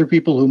 Other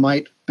people who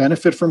might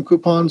benefit from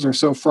coupons are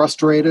so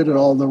frustrated at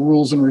all the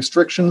rules and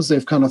restrictions,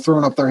 they've kind of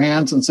thrown up their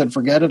hands and said,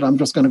 forget it, I'm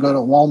just going to go to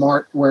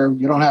Walmart where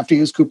you don't have to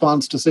use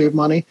coupons to save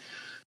money.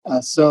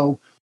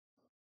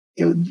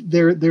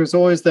 There's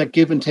always that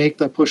give and take,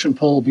 that push and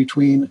pull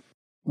between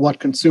what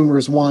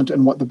consumers want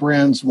and what the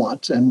brands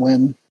want. And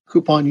when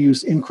coupon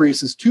use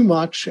increases too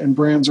much and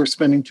brands are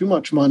spending too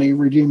much money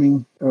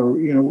redeeming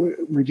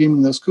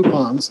those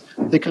coupons,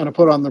 they kind of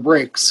put on the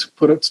brakes,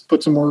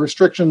 put some more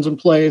restrictions in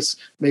place,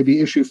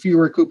 maybe issue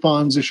fewer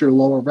coupons, issue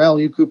lower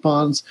value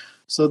coupons.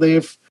 So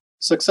they've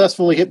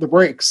successfully hit the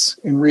brakes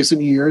in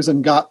recent years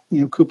and got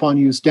coupon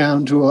use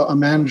down to a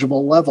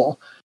manageable level.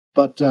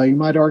 But you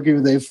might argue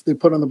they've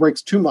put on the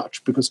brakes too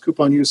much, because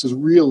coupon use has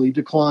really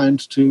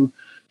declined to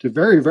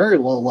very, very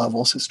low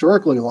levels,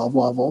 historically low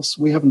levels.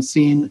 We haven't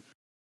seen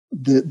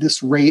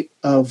this rate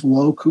of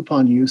low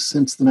coupon use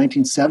since the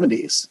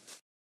 1970s.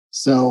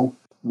 So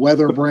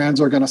whether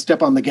brands are going to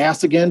step on the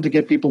gas again to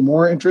get people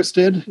more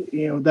interested,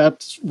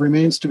 that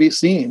remains to be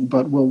seen.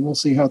 But we'll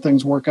see how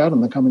things work out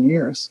in the coming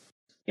years.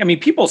 I mean,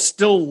 people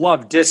still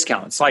love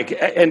discounts,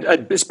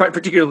 and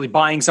particularly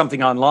buying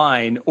something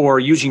online or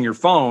using your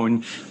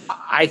phone.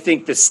 I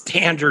think the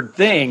standard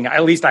thing,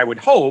 at least I would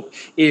hope,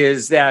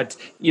 is that,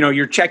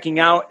 you're checking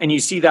out and you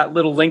see that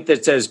little link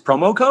that says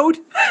promo code,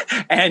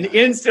 and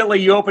instantly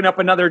you open up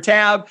another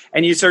tab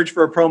and you search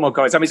for a promo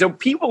code. I mean, so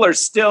people are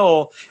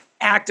still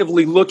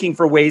actively looking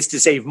for ways to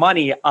save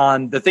money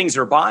on the things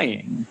they're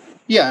buying.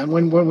 Yeah, and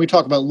when we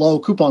talk about low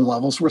coupon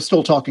levels, we're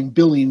still talking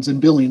billions and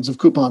billions of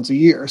coupons a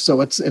year. So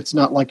it's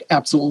not like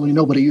absolutely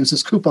nobody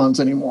uses coupons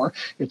anymore.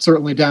 It's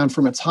certainly down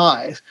from its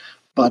high,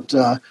 but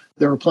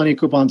there are plenty of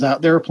coupons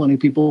out there, plenty of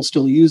people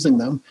still using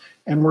them.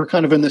 And we're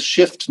kind of in this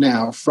shift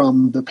now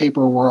from the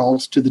paper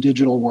world to the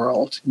digital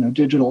world.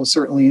 Digital is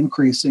certainly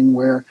increasing,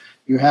 where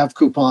you have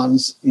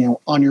coupons,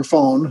 on your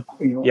phone,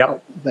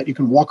 Yep. that you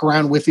can walk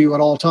around with you at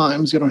all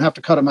times. You don't have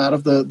to cut them out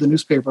of the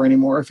newspaper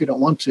anymore if you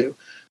don't want to.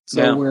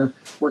 So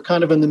we're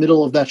kind of in the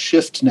middle of that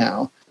shift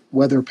now.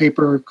 Whether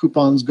paper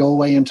coupons go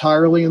away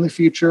entirely in the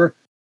future,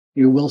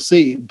 you will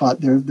see.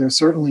 But there's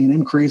certainly an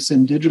increase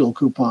in digital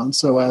coupons.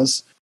 So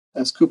as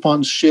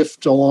coupons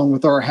shift along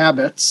with our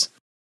habits,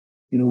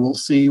 we'll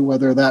see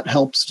whether that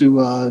helps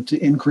to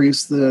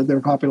increase their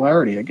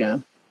popularity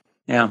again.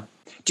 Yeah.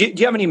 Do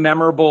you have any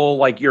memorable,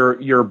 like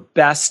your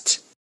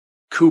best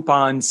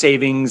coupon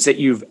savings that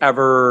you've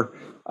ever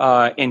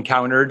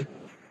encountered?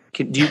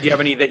 Do you have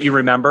any that you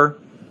remember?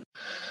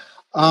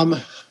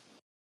 Or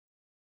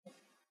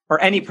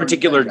any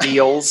particular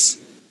deals?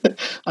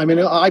 I mean,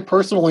 I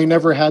personally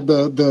never had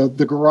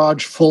the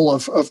garage full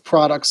of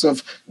products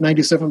of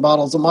 97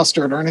 bottles of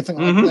mustard or anything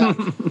like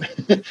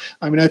that.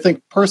 I mean, I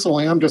think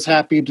personally, I'm just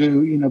happy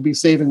to, be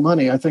saving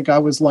money. I think I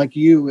was like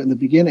you in the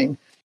beginning,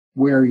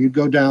 where you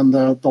go down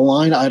the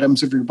line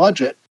items of your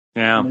budget.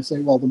 Yeah. And they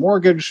say, well, the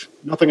mortgage,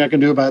 nothing I can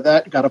do about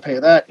that. You got to pay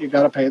that. You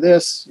got to pay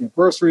this.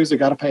 Groceries, you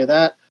got to pay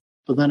that.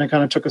 But then I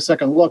kind of took a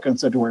second look and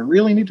said, do I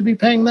really need to be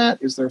paying that?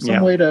 Is there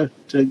some way to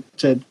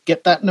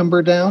get that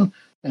number down?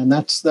 And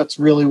that's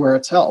really where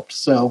it's helped.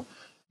 So,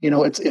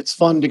 it's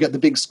fun to get the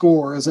big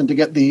scores and to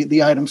get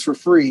the items for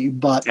free.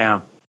 But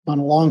on a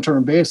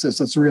long-term basis,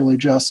 it's really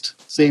just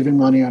saving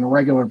money on a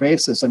regular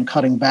basis and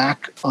cutting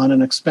back on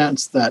an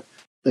expense that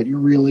you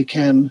really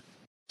can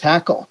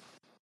tackle.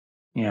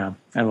 Yeah,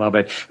 I love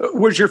it.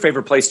 Where's your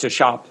favorite place to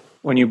shop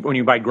when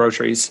you buy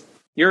groceries?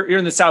 You're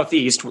in the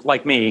Southeast,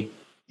 like me.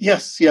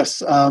 Yes.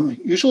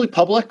 Usually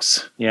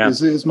Publix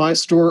is my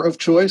store of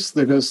choice,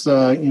 because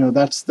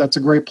that's a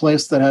great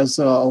place that has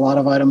a lot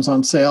of items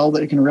on sale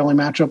that you can really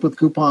match up with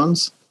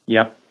coupons.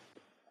 Yep.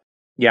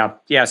 Yeah.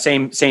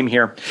 Same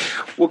here.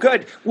 Well,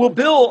 good. Well,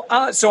 Bill,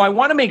 so I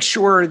want to make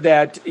sure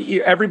that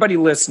everybody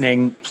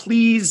listening,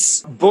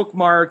 please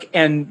bookmark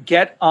and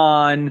get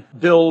on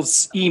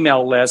Bill's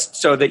email list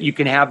so that you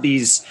can have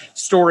these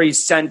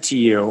stories sent to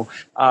you.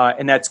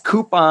 And that's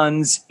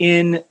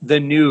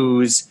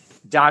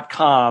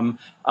couponsinthenews.com.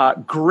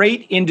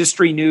 Great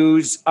industry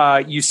news.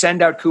 You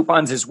send out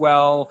coupons as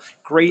well.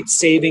 Great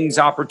savings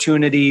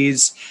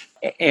opportunities.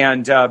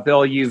 And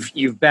Bill,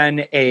 you've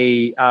been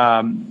a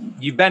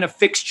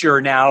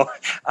fixture now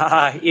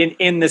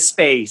in the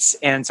space,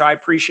 and so I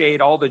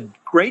appreciate all the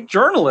great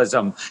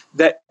journalism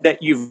that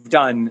you've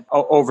done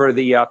over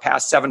the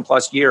past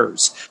 7+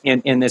 years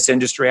in this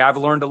industry. I've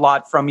learned a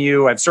lot from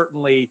you. I've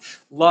certainly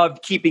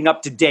loved keeping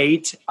up to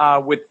date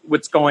with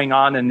what's going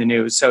on in the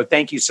news. So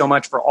thank you so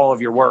much for all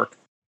of your work.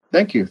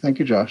 Thank you,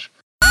 Josh.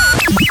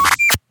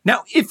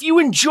 Now, if you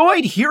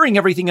enjoyed hearing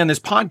everything on this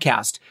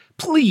podcast,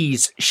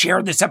 please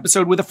share this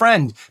episode with a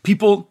friend.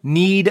 People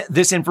need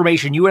this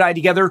information. You and I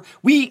together,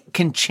 we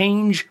can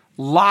change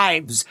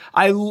lives.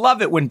 I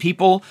love it when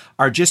people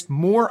are just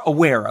more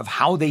aware of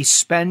how they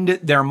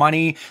spend their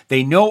money.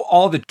 They know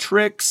all the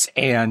tricks,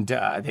 and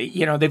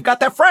they've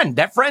got that friend.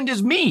 That friend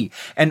is me,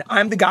 and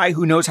I'm the guy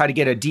who knows how to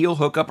get a deal,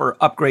 hookup, or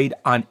upgrade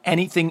on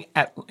anything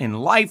in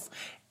life.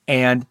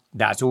 And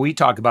that's what we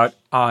talk about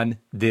on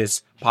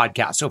this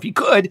podcast. So if you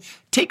could,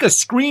 take a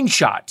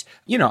screenshot,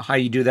 you know how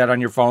you do that on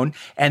your phone,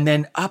 and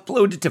then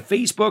upload it to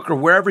Facebook or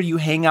wherever you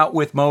hang out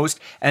with most,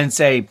 and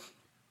say,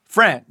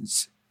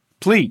 friends,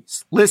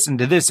 please listen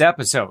to this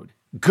episode.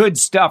 Good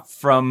stuff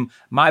from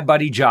my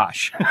buddy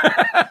Josh.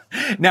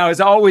 Now,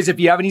 as always, if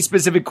you have any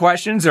specific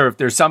questions or if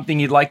there's something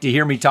you'd like to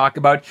hear me talk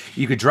about,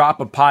 you could drop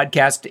a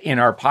podcast in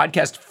our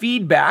podcast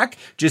feedback.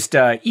 Just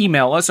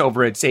email us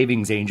over at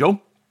Savings Angel.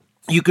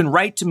 You can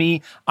write to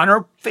me on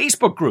our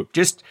Facebook group.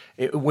 Just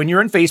when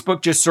you're in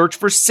Facebook, just search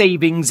for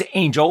Savings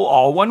Angel,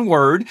 all one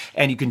word,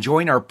 and you can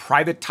join our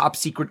private top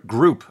secret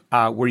group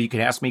where you can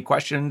ask me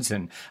questions,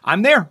 and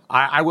I'm there.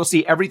 I will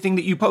see everything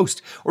that you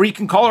post. Or you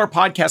can call our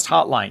podcast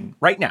hotline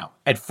right now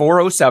at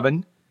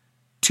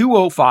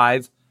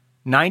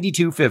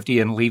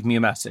 407-205-9250 and leave me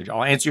a message.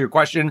 I'll answer your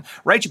question,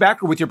 write you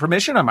back, or with your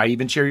permission, I might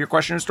even share your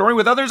question or story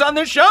with others on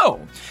this show.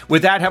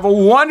 With that, have a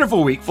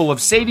wonderful week full of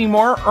saving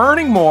more,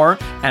 earning more,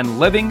 and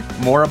living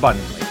more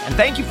abundantly. And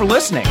thank you for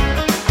listening.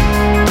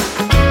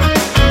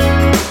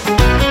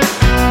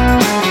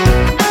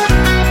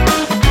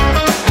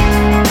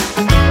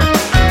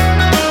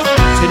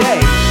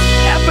 Today,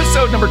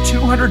 episode number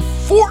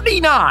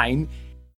 249